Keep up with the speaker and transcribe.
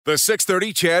The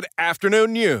 6:30 CHED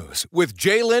Afternoon News with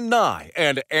Jaylen Nye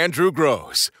and Andrew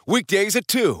Gross. Weekdays at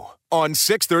 2 on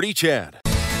 6:30 CHED.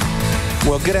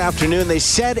 Well, good afternoon. They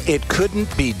said it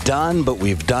couldn't be done, but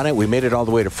we've done it. We made it all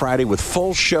the way to Friday with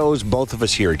full shows, both of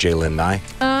us here, Jaylen Nye.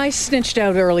 I snitched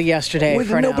out early yesterday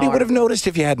for an Nobody hour. would have noticed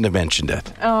if you hadn't have mentioned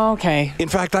it. Oh, okay. In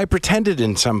fact, I pretended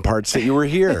in some parts that you were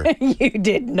here. You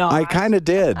did not. I kind of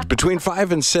did. Between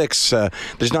 5 and 6,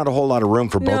 there's not a whole lot of room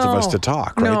for both of us to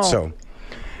talk, right? No. So,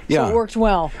 yeah. So it worked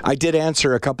well. I did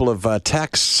answer a couple of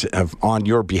texts on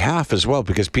your behalf as well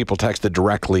because people texted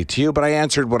directly to you, but I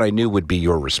answered what I knew would be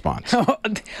your response.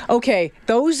 Okay,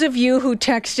 those of you who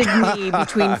texted me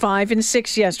between 5 and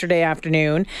 6 yesterday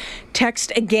afternoon,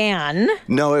 text again.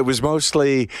 No, it was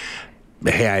mostly,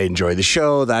 hey, I enjoy the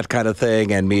show, that kind of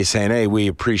thing, and me saying, hey, we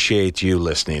appreciate you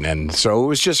listening. And so it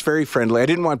was just very friendly. I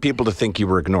didn't want people to think you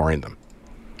were ignoring them.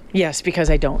 Yes, because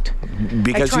I don't.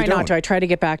 Because I try you don't. not to. I try to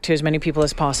get back to as many people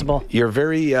as possible. You're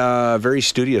very, very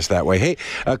studious that way. Hey,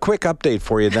 a quick update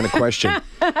for you, then a question.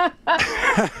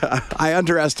 I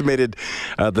underestimated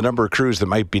the number of crews that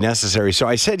might be necessary. So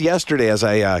I said yesterday as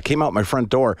I came out my front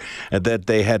door that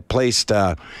they had placed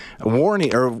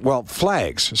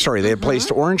flags. Sorry, they had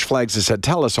placed orange flags that said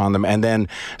 "Tell Us" on them, and then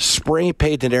spray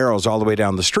painted arrows all the way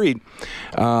down the street.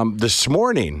 This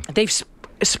morning, They've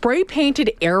spray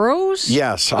painted arrows?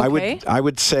 yes, Okay. I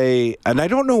would say, and I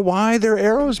don't know why they're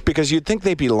arrows, because you'd think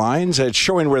they'd be lines. It's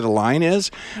showing where the line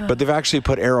is, but they've actually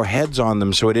put arrowheads on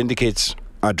them, so it indicates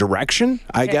a direction,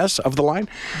 I guess, of the line.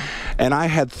 And I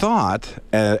had thought,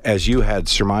 as you had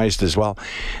surmised as well,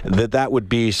 that would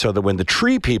be so that when the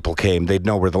tree people came, they'd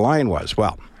know where the line was.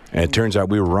 Well, and it turns out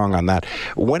we were wrong on that.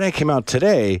 When I came out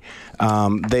today,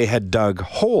 they had dug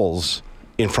holes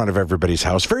in front of everybody's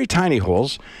house, very tiny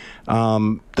holes,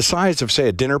 the size of, say,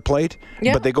 a dinner plate,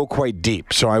 but they go quite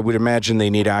deep. So I would imagine they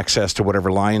need access to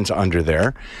whatever line's under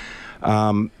there.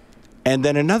 And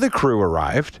then another crew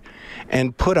arrived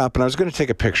and put up, and I was going to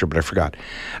take a picture, but I forgot,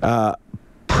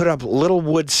 put up little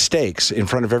wood stakes in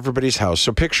front of everybody's house.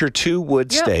 So picture two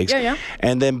wood stakes.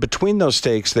 And then between those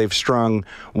stakes, they've strung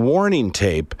warning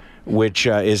tape, which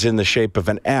is in the shape of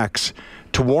an X,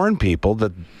 to warn people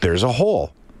that there's a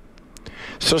hole.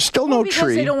 So still no because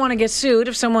tree. They don't want to get sued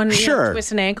if someone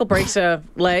twists an ankle, breaks a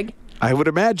leg. I would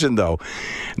imagine, though,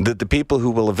 that the people who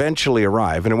will eventually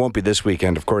arrive, and it won't be this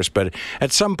weekend, of course, but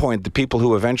at some point, the people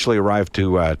who eventually arrive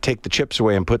to take the chips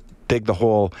away and dig the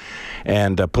hole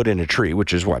and put in a tree,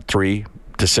 which is, 3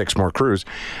 to 6 more crews,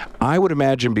 I would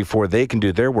imagine before they can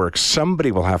do their work,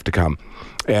 somebody will have to come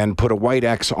and put a white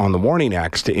X on the warning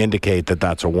X to indicate that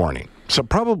that's a warning. So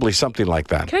probably something like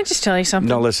that. Can I just tell you something?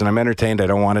 No, listen, I'm entertained. I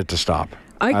don't want it to stop.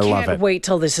 I love can't it. wait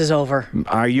till this is over.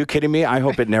 Are you kidding me? I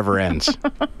hope it never ends.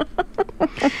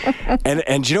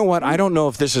 And you know what? I don't know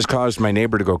if this has caused my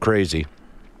neighbor to go crazy.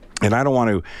 And I don't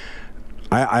want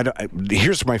to...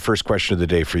 Here's my first question of the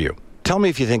day for you. Tell me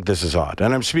if you think this is odd.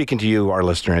 And I'm speaking to you, our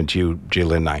listener, and to you,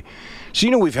 Jaylen Nye. So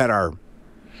you know we've had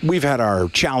our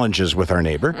challenges with our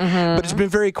neighbor, but it's been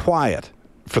very quiet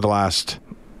for the last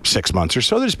 6 months or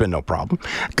so. There's been no problem.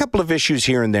 A couple of issues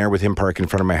here and there with him parking in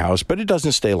front of my house, but it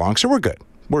doesn't stay long, so we're good.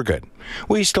 We're good.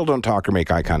 We still don't talk or make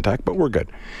eye contact, but we're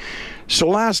good. So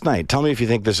last night, tell me if you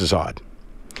think this is odd.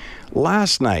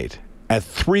 Last night at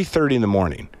 3:30 in the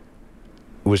morning,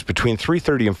 it was between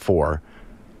 3:30 and 4,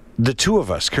 the two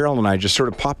of us, Carol and I, just sort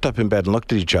of popped up in bed and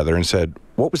looked at each other and said,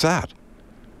 what was that?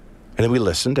 And then we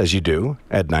listened, as you do,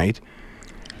 at night,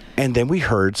 and then we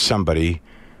heard somebody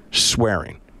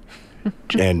swearing.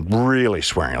 And really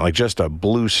swearing, like just a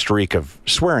blue streak of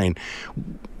swearing,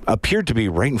 appeared to be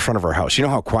right in front of our house. You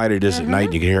know how quiet it is at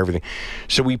night, you can hear everything.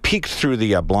 So we peeked through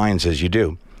the blinds, as you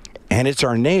do, and it's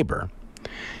our neighbor.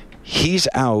 He's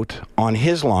out on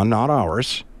his lawn, not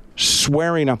ours,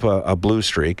 swearing up a blue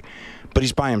streak, but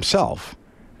he's by himself.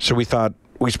 So we thought,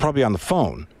 well, he's probably on the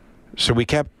phone. So we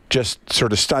kept just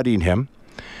sort of studying him.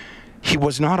 He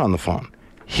was not on the phone.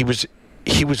 He was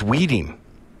weeding.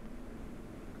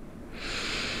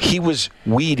 He was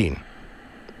weeding.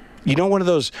 You know, one of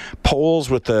those poles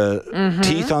with the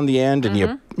teeth on the end, and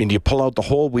you pull out the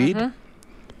whole weed?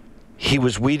 He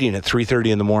was weeding at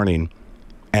 3:30 in the morning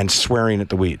and swearing at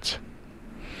the weeds.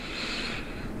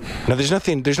 Now, there's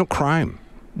no crime.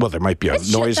 Well, there might be a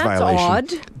noise violation.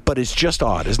 Odd. But it's just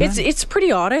odd, isn't it? It's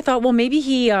pretty odd. I thought, well, maybe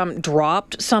he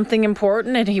dropped something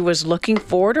important and he was looking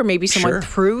for it, or maybe someone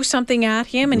threw something at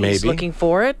him and he's looking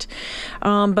for it.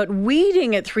 But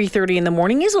weeding at 3:30 in the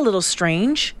morning is a little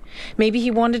strange. Maybe he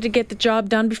wanted to get the job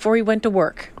done before he went to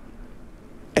work.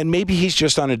 And maybe he's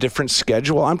just on a different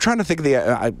schedule. I'm trying to think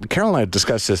of Carol and I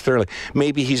discussed this thoroughly.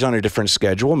 Maybe he's on a different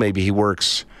schedule. Maybe he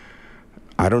works...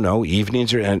 I don't know,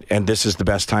 evenings, and this is the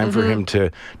best time for him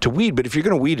to weed. But if you're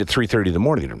going to weed at 3:30 in the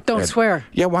morning... Don't swear.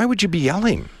 Yeah, why would you be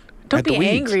yelling? Don't be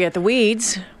angry at the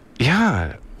weeds.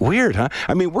 Yeah, weird, huh?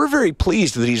 I mean, we're very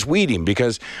pleased that he's weeding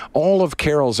because all of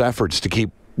Carol's efforts to keep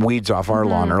weeds off our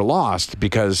lawn are lost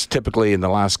because typically in the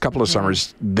last couple of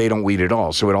summers, they don't weed at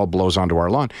all. So it all blows onto our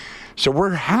lawn. So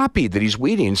we're happy that he's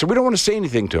weeding. So we don't want to say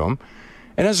anything to him.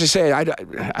 And as I say, I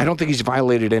don't think he's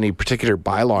violated any particular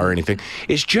bylaw or anything.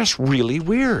 It's just really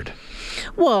weird.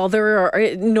 Well, there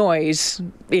are noise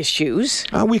issues.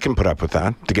 We can put up with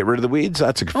that. To get rid of the weeds,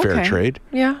 that's a fair trade.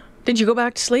 Yeah. Did you go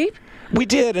back to sleep? We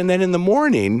did. And then in the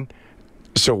morning,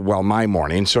 my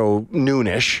morning, so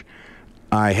noonish,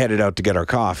 I headed out to get our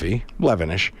coffee,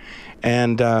 11ish,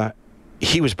 and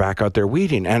he was back out there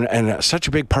weeding. And such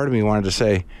a big part of me wanted to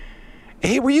say,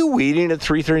 hey, were you weeding at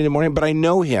 3:30 in the morning? But I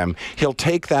know him. He'll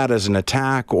take that as an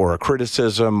attack or a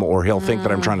criticism, or he'll think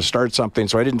that I'm trying to start something.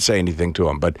 So I didn't say anything to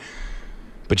him. But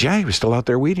yeah, he was still out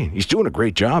there weeding. He's doing a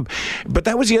great job. But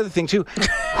that was the other thing, too.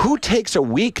 Who takes a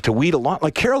week to weed a lawn?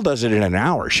 Like, Carol does it in an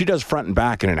hour. She does front and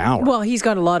back in an hour. Well, he's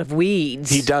got a lot of weeds.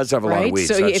 He does have a lot of weeds.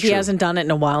 So that's if true. he hasn't done it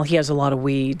in a while, he has a lot of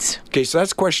weeds. Okay, so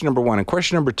that's question number one. And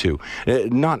question number two,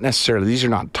 not necessarily, these are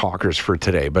not talkers for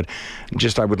today, but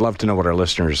just I would love to know what our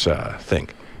listeners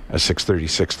think.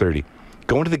 6:30.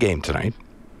 Going to the game tonight.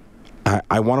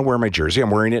 I want to wear my jersey. I'm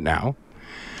wearing it now.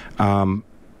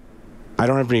 I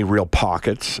don't have any real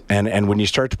pockets. And when you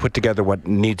start to put together what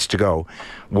needs to go,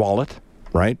 wallet,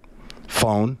 right?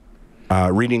 Phone,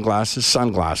 reading glasses,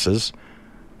 sunglasses,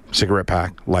 cigarette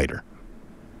pack, lighter.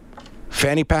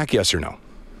 Fanny pack, yes or no?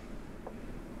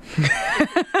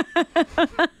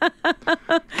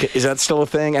 Is that still a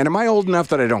thing? And am I old enough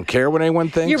that I don't care when anyone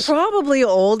thinks? You're probably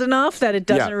old enough that it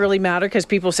doesn't really matter because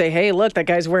people say, hey, look, that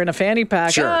guy's wearing a fanny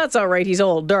pack. Sure. That's all right. He's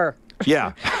older.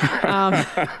 Yeah.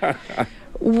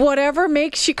 Whatever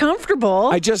makes you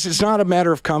comfortable. It's not a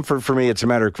matter of comfort for me. It's a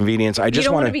matter of convenience. I just you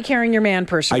don't want to be carrying your man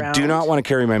purse around. I do not want to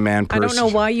carry my man purse. I don't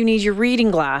know why you need your reading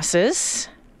glasses.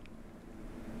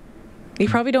 You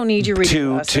probably don't need your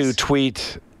reading glasses. To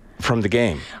tweet from the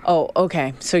game. Oh,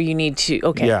 okay. So you need to,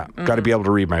 okay. Yeah, got to be able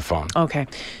to read my phone. Okay.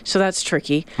 So that's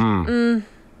tricky.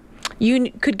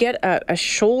 You could get a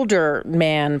shoulder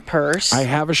man purse. I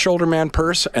have a shoulder man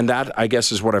purse, and that, I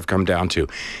guess, is what I've come down to.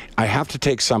 I have to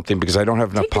take something because I don't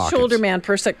have enough pockets. Take the shoulder man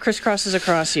purse that crisscrosses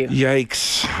across you.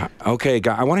 Yikes. Okay,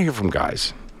 I want to hear from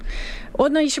guys.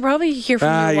 Well, no, you should probably hear from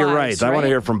your You're wives, right. I want to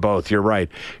hear from both. You're right.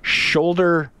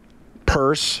 Shoulder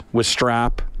purse with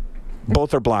strap.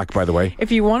 Both are black, by the way.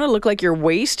 If you want to look like your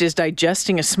waist is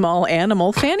digesting a small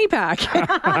animal, fanny pack.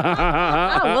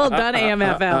 Well done,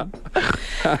 AMFM.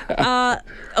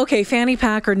 Okay, fanny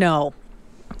pack or no?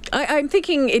 I'm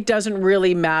thinking it doesn't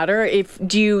really matter.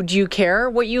 Do you care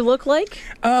what you look like?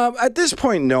 At this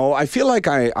point, no. I feel like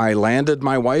I landed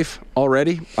my wife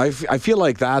already. I feel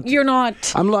like that. You're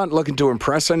not. I'm not looking to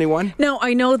impress anyone. No,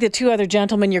 I know the two other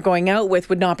gentlemen you're going out with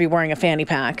would not be wearing a fanny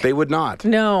pack. They would not.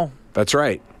 No. That's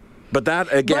right. But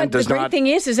that, again, does not... the great thing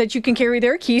is that you can carry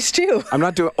their keys, too. I'm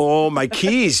not doing... Oh, my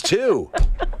keys, too.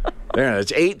 There,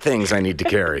 that's 8 things I need to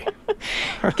carry.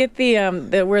 Get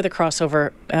wear the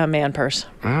crossover man purse.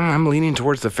 I'm leaning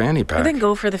towards the fanny pack. Then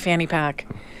go for the fanny pack.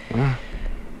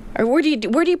 Or where do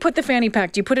you put the fanny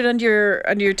pack? Do you put it under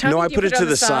your tummy? No, I put it to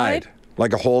the side,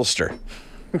 like a holster.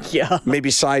 Yeah.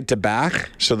 Maybe side to back,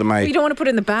 so that you don't want to put it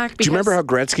in the back. Do you remember how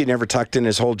Gretzky never tucked in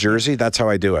his whole jersey? That's how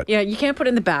I do it. Yeah, you can't put it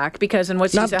in the back because then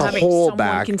what's not the having whole someone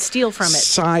back, can steal from it.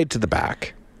 Side to the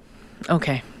back.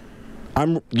 Okay.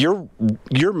 You're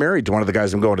married to one of the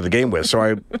guys I'm going to the game with,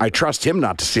 so I trust him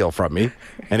not to steal from me.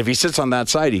 And if he sits on that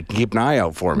side, he can keep an eye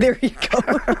out for me. There you go.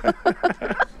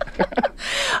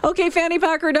 Okay, fanny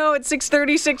pack or no at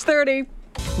 6:30.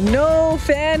 No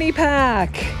fanny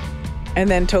pack. And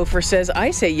then Topher says,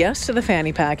 I say yes to the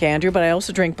fanny pack, Andrew, but I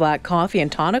also drink black coffee and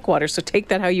tonic water, so take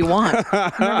that how you want.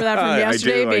 Remember that from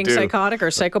yesterday, being psychotic or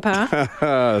psychopath?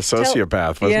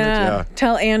 Sociopath, wasn't it? Yeah.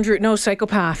 Tell Andrew, no,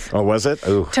 psychopath. Oh, was it?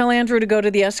 Ooh. Tell Andrew to go to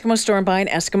the Eskimo store and buy an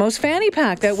Eskimo's fanny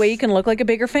pack. That way you can look like a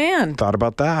bigger fan. Thought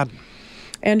about that.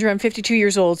 Andrew, I'm 52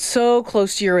 years old, so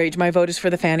close to your age. My vote is for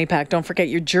the fanny pack. Don't forget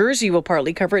your jersey will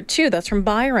partly cover it too. That's from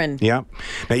Byron. Yeah.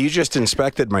 Now, you just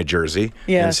inspected my jersey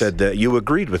and said that you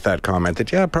agreed with that comment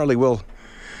that, it probably will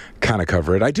kind of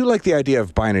cover it. I do like the idea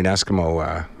of buying an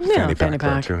Eskimo fanny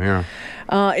pack. Too. Yeah.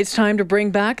 It's time to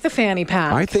bring back the fanny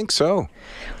pack. I think so.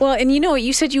 Well, and you know what?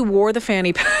 You said you wore the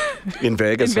fanny pack. In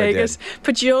Vegas,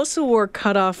 but you also wore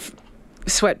cut-off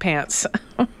sweatpants.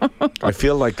 I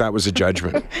feel like that was a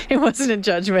judgment. It wasn't a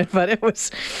judgment, but it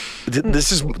was.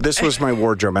 This was my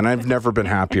wardrobe, and I've never been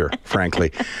happier,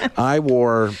 frankly. I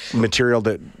wore material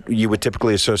that you would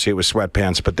typically associate with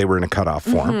sweatpants, but they were in a cutoff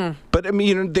form. But I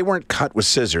mean, they weren't cut with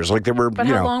scissors. Like they were. But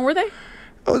how long were they?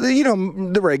 Oh,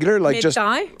 the regular, like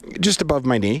mid-thigh? just above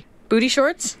my knee. Booty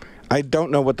shorts? I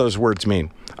don't know what those words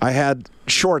mean. I had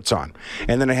shorts on,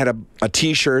 and then I had a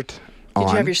T-shirt on.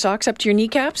 Did you have your socks up to your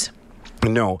kneecaps?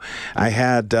 No, I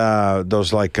had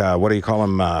those what do you call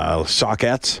them?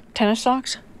 Sockettes. Tennis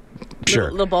socks.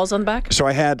 Sure. Little balls on the back. So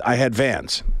I had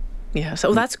Vans. Yeah.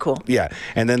 So that's cool. Yeah,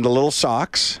 and then the little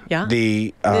socks. Yeah.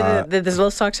 The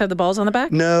little socks have the balls on the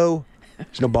back. No,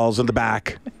 there's no balls on the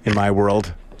back in my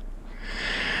world.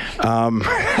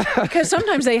 Because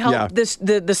sometimes they help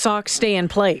the socks stay in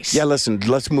place. Yeah, listen,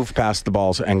 let's move past the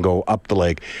balls and go up the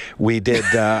leg. We did.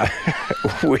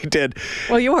 We did.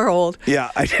 Well, you are old. Yeah,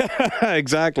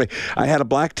 exactly. I had a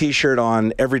black T-shirt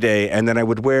on every day, and then I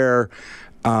would wear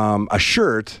a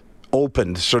shirt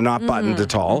opened, so not buttoned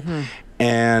at all.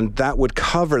 And that would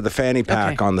cover the fanny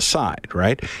pack on the side,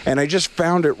 right? And I just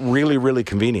found it really, really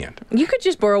convenient. You could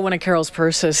just borrow one of Carol's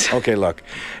purses. Okay, look.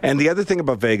 And the other thing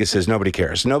about Vegas is nobody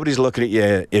cares. Nobody's looking at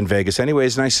you in Vegas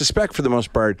anyways. And I suspect for the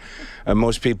most part,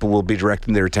 most people will be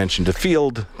directing their attention to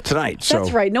field tonight.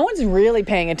 That's right. No one's really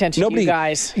paying attention to you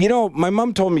guys. You know, my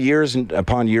mom told me years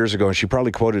upon years ago, and she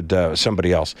probably quoted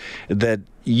somebody else, that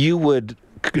you would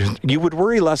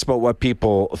worry less about what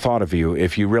people thought of you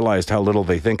if you realized how little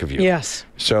they think of you. Yes.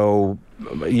 So,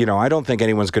 I don't think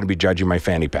anyone's going to be judging my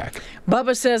fanny pack.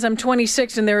 Bubba says, I'm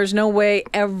 26 and there is no way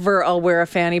ever I'll wear a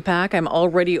fanny pack. I'm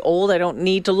already old. I don't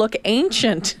need to look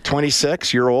ancient.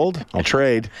 26? You're old? I'll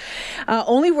trade.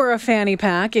 Only wear a fanny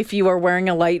pack if you are wearing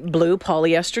a light blue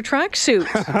polyester tracksuit.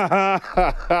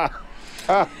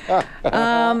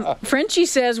 Frenchie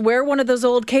says, wear one of those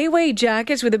old K-Way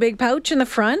jackets with a big pouch in the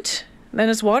front. Then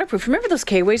it's waterproof. Remember those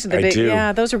K-Ways? I do.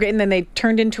 Yeah, those were great. And then they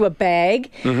turned into a bag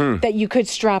that you could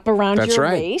strap around your waist. That's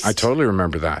right. I totally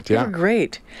remember that. Yeah. They were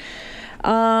great.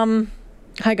 Hi,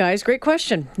 guys. Great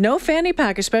question. No fanny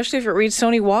pack, especially if it reads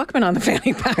Sony Walkman on the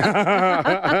fanny pack.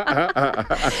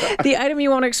 The item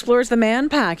you want to explore is the Man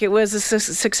Pack. It was a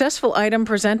successful item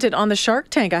presented on the Shark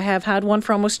Tank. I have had one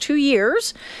for almost 2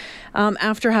 years.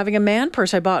 After having a man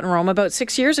purse I bought in Rome about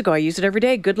 6 years ago. I use it every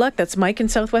day. Good luck. That's Mike in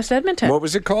Southwest Edmonton. What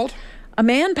was it called? A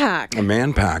Man Pack. A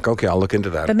Man Pack. Okay, I'll look into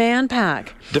that. The Man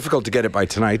Pack. Difficult to get it by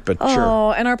tonight, but sure.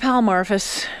 Oh, and our pal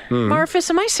Marfus. Marfus,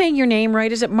 am I saying your name right?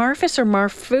 Is it Marfus or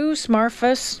Marfus?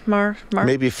 Marfus?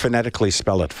 Maybe phonetically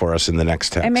spell it for us in the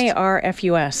next text.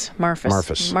 Marfus.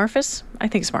 Marfus. Marfus? I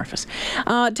think it's Marfus.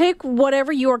 Take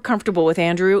whatever you are comfortable with,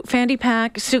 Andrew. Fanny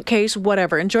pack, suitcase,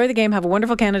 whatever. Enjoy the game. Have a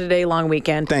wonderful Canada Day long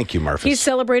weekend. Thank you, Marfus. He's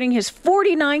celebrating his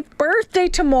 49th birthday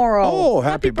tomorrow. Oh,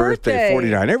 happy birthday,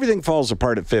 49. Everything falls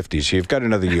apart at 50, so you've got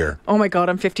another year. Oh, my God,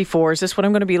 I'm 54. Is this what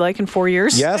I'm going to be like in 4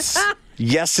 years? Yes.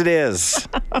 Yes, it is.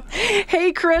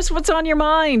 Hey, Chris, what's on your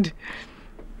mind?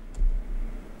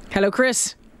 Hello,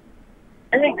 Chris.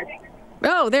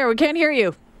 Oh, there, we can't hear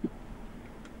you.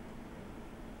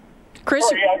 Chris?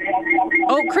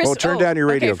 Oh, Chris. Oh, turn down your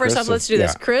radio, okay, first Chris. off, let's do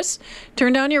this. Chris,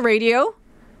 turn down your radio.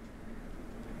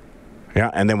 Yeah,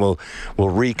 and then we'll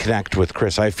reconnect with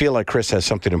Chris. I feel like Chris has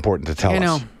something important to tell us. I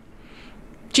know.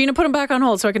 Gina, put him back on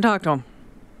hold so I can talk to him.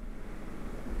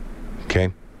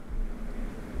 Okay.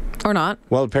 Or not.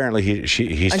 Well, apparently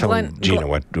he's telling Gina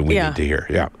what we need to hear.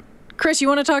 Yeah. Chris, you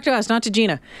want to talk to us, not to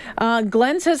Gina.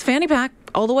 Glenn says fanny pack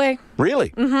all the way.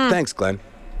 Really? Mm-hmm. Thanks, Glenn.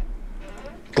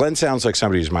 Glenn sounds like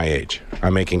somebody who's my age.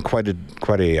 I'm making quite a.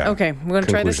 Okay, we're going to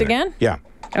try this again? Yeah.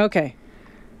 Okay.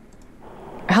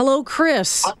 Hello,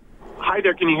 Chris. Hi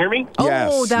there, can you hear me?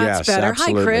 Oh, that's better.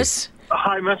 Absolutely. Hi, Chris.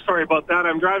 Hi, I'm sorry about that.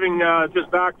 I'm driving just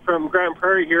back from Grand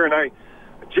Prairie here, and I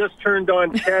just turned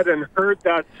on TED and heard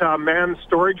that man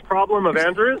storage problem of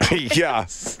Andrew's. Yeah.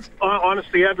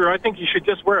 Honestly, Andrew, I think you should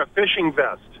just wear a fishing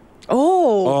vest.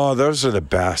 Oh, those are the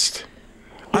best.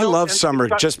 I love summer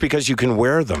just because you can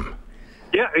wear them.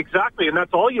 Yeah, exactly, and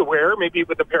that's all you wear, maybe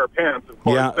with a pair of pants, of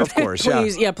course. Yeah, of course.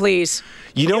 Please, yeah, please.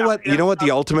 You know what? You know what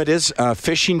the ultimate is?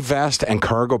 Fishing vest and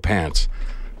cargo pants.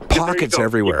 Pockets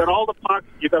everywhere. You got all the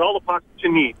pockets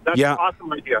you need. That's an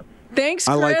awesome idea. Thanks,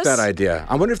 Chris. I like that idea.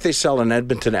 I wonder if they sell an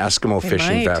Edmonton Eskimo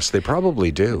fishing vest. They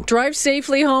probably do. Drive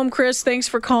safely home, Chris. Thanks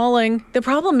for calling. The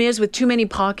problem is with too many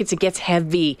pockets, it gets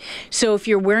heavy. So if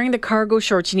you're wearing the cargo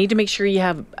shorts, you need to make sure you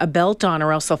have a belt on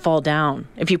or else they'll fall down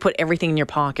if you put everything in your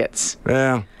pockets.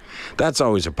 Yeah. That's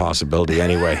always a possibility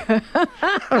anyway. A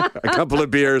couple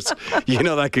of beers,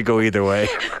 that could go either way.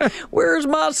 Where's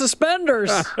my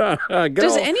suspenders?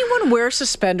 Does anyone wear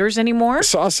suspenders anymore?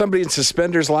 Saw somebody in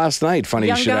suspenders last night. Funny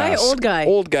you should ask. Young guy, old guy?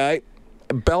 Old guy.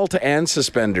 Belt and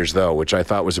suspenders, though, which I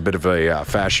thought was a bit of a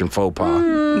fashion faux pas.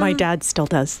 My dad still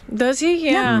does. Does he?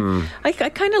 Yeah. I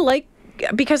kind of like,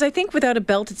 because I think without a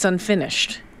belt, it's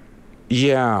unfinished.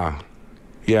 Yeah.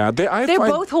 Yeah. They're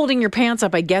both holding your pants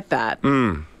up. I get that.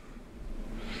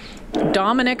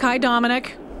 Dominic. Hi,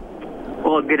 Dominic.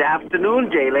 Well, good afternoon,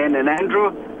 Jalen and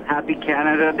Andrew. Happy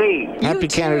Canada Day. Happy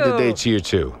Canada Day to you,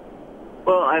 too.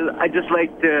 Well, I just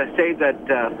like to say that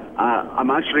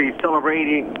I'm actually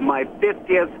celebrating my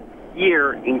 50th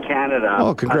year in Canada.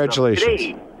 Oh, congratulations.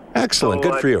 So, Excellent.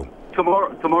 Good for you.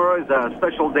 Tomorrow is a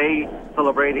special day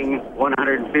celebrating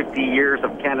 150 years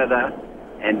of Canada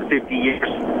and 50 years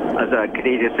as a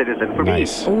Canadian citizen for me.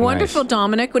 Wonderful, nice.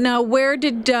 Dominic. Now, where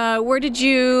did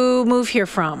you move here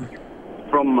from?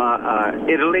 From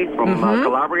Italy, from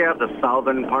Calabria, the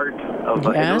southern part of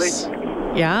Italy.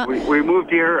 Yeah. We moved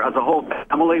here as a whole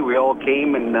family. We all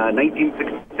came in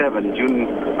 1967. June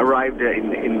arrived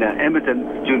in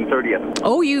Edmonton, June 30th.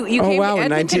 Oh, you came to Edmonton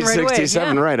in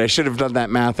 1967, right? I should have done that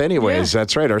math anyways. Yeah.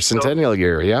 That's right, our centennial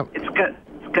year, yeah. It's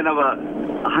kind of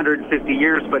 150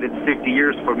 years, but it's 50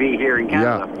 years for me here in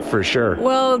Canada. Yeah, for sure.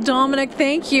 Well, Dominic,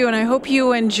 thank you, and I hope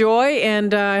you enjoy,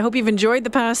 and I hope you've enjoyed the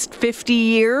past 50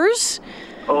 years.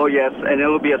 Oh, yes, and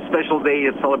it'll be a special day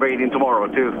celebrating tomorrow,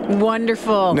 too.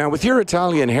 Wonderful. Now, with your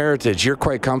Italian heritage, you're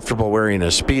quite comfortable wearing a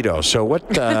Speedo. So what,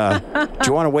 do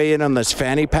you want to weigh in on this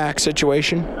fanny pack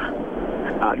situation?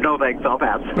 No, thanks. I'll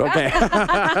pass. Okay.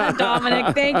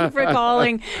 Dominic, thank you for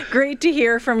calling. Great to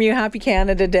hear from you. Happy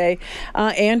Canada Day.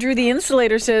 Andrew, the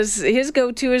insulator, says his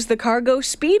go-to is the cargo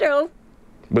Speedo.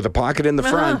 With a pocket in the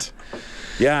front.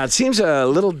 Yeah, it seems a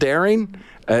little daring.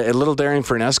 A little daring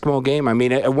for an Eskimo game. I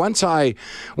mean, once I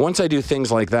do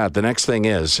things like that, the next thing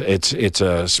is it's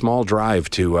a small drive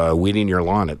to weeding your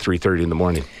lawn at 3:30 in the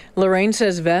morning. Lorraine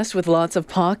says vest with lots of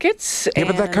pockets. Yeah,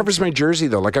 but that covers my jersey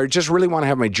though. Like I just really want to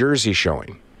have my jersey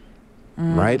showing.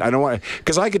 Right? I don't want,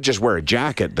 because I could just wear a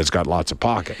jacket that's got lots of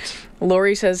pockets.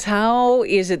 Lori says, how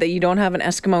is it that you don't have an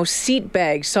Eskimo seat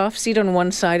bag, soft seat on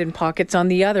one side and pockets on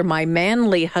the other? My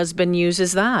manly husband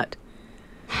uses that.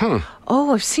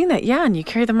 Oh, I've seen that. Yeah, and you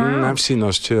carry them around. I've seen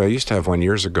those too. I used to have one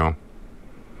years ago.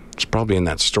 It's probably in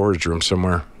that storage room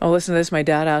somewhere. Oh, listen to this. My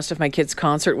dad asked if my kid's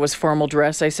concert was formal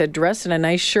dress. I said, dress in a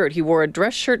nice shirt. He wore a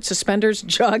dress shirt, suspenders,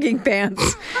 jogging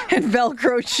pants, and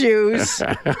Velcro shoes.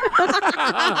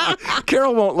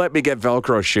 Carol won't let me get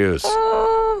Velcro shoes.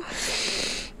 Oh.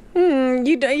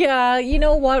 You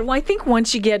know what? I think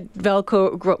once you get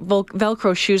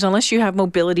Velcro shoes, unless you have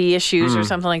mobility issues or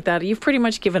something like that, you've pretty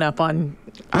much given up on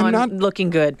looking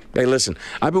good. Hey, listen,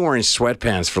 I've been wearing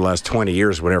sweatpants for the last 20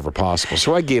 years whenever possible,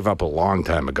 so I gave up a long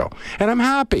time ago. And I'm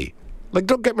happy. Like,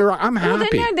 don't get me wrong, I'm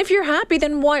happy. Well, then, if you're happy,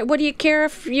 then what do you care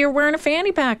if you're wearing a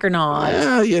fanny pack or not?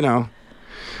 Well,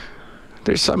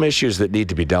 there's some issues that need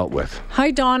to be dealt with.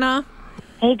 Hi, Donna.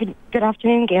 Hey, good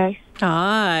afternoon, guys.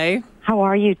 Hi. How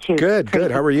are you two? Good.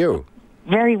 How are you?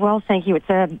 Very well, thank you. It's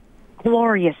a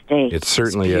glorious day. It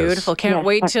certainly is. Beautiful. Can't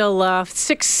wait till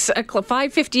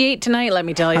 5:58 tonight, let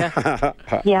me tell you.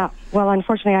 Yeah. Well,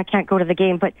 unfortunately, I can't go to the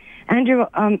game. But, Andrew,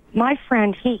 my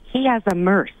friend, he has a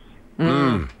Merce.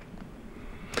 And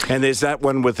is that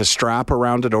one with a strap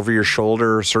around it over your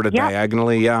shoulder, sort of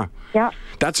diagonally? Yeah. Yeah.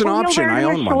 That's an option. I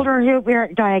own one. Shoulder, he'll wear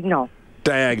it diagonal.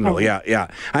 Diagonal, yeah.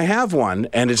 I have one,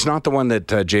 and it's not the one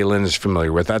that Jay Lynn is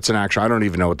familiar with. That's an actual, I don't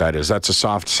even know what that is. That's a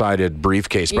soft-sided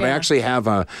briefcase. But I actually have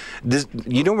when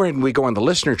we go on the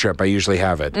listener trip, I usually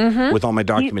have it with all my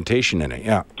documentation in it,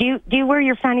 yeah. Do you wear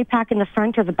your fanny pack in the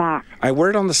front or the back? I wear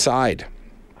it on the side.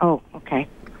 Oh, okay.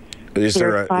 Is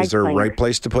there a right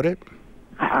place to put it?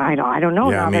 I don't know.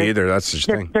 Yeah, me either. That's the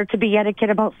thing. There could be etiquette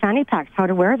about fanny packs, how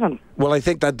to wear them. Well, I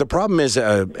think that the problem is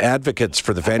advocates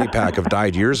for the fanny pack have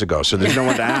died years ago, so there's no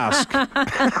one to ask.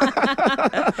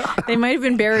 They might have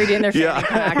been buried in their fanny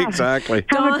pack. Yeah, exactly.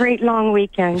 Have a great long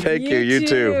weekend. Thank you. You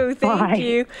too. Thank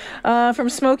you. From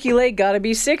Smoky Lake, gotta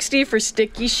be 60 for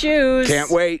sticky shoes. Can't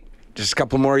wait. Just a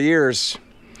couple more years.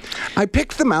 I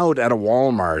picked them out at a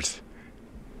Walmart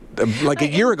like a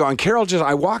year ago, and Carol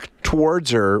I walked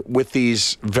towards her with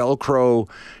these Velcro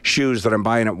shoes that I'm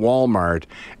buying at Walmart,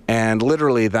 and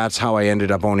literally that's how I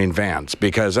ended up owning Vans,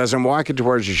 because as I'm walking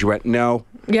towards her, she went, no.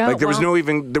 Yeah, like there was no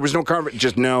conversation,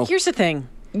 just no. Here's the thing.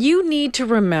 You need to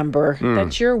remember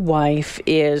that your wife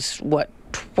is,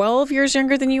 12 years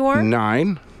younger than you are?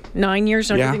 9. 9 years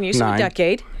younger than you, so 9. a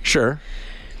decade. Sure.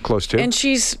 Close to. And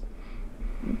she's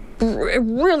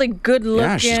really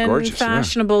good-looking, she's gorgeous,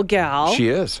 fashionable gal. She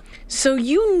is. So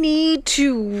you need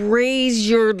to raise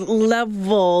your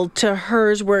level to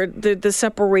hers where the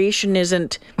separation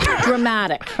isn't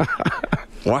dramatic.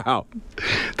 Wow.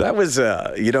 That was,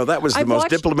 the most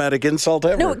diplomatic insult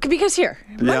ever. No, because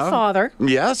my father.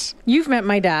 Yes. You've met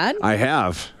my dad. I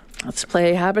have. Let's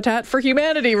play Habitat for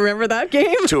Humanity. Remember that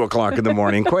game? 2:00 in the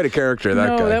morning. Quite a character, that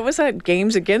guy. No, that was that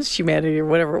Games Against Humanity or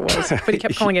whatever it was. But he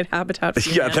kept calling it Habitat for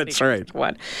Humanity. Yeah, that's right.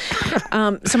 What?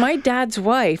 So my dad's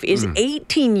wife is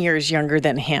 18 years younger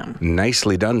than him.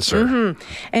 Nicely done, sir. Mm-hmm.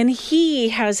 And he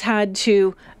has had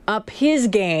to up his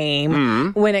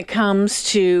game when it comes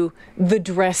to the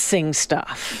dressing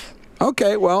stuff.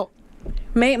 Okay, well.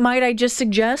 Might I just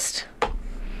suggest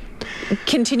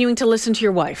continuing to listen to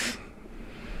your wife?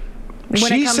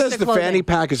 She says the fanny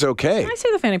pack is okay. I say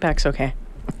the fanny pack's okay.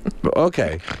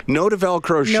 Okay. No to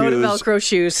Velcro shoes. No to Velcro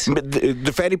shoes.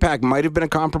 The fanny pack might have been a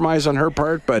compromise on her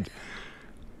part, but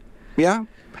yeah.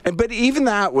 But even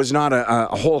that was not a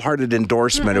wholehearted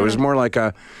endorsement. It was more like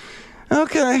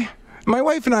okay. My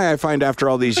wife and I find after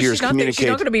all these years communicate. She's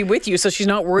not going to be with you, so she's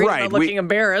not worried about looking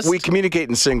embarrassed. We communicate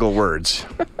in single words.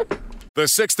 The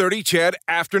 6:30 CHED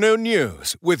Afternoon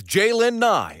News with Jaylen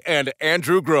Nye and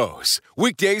Andrew Gross.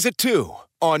 Weekdays at 2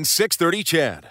 on 6:30 CHED.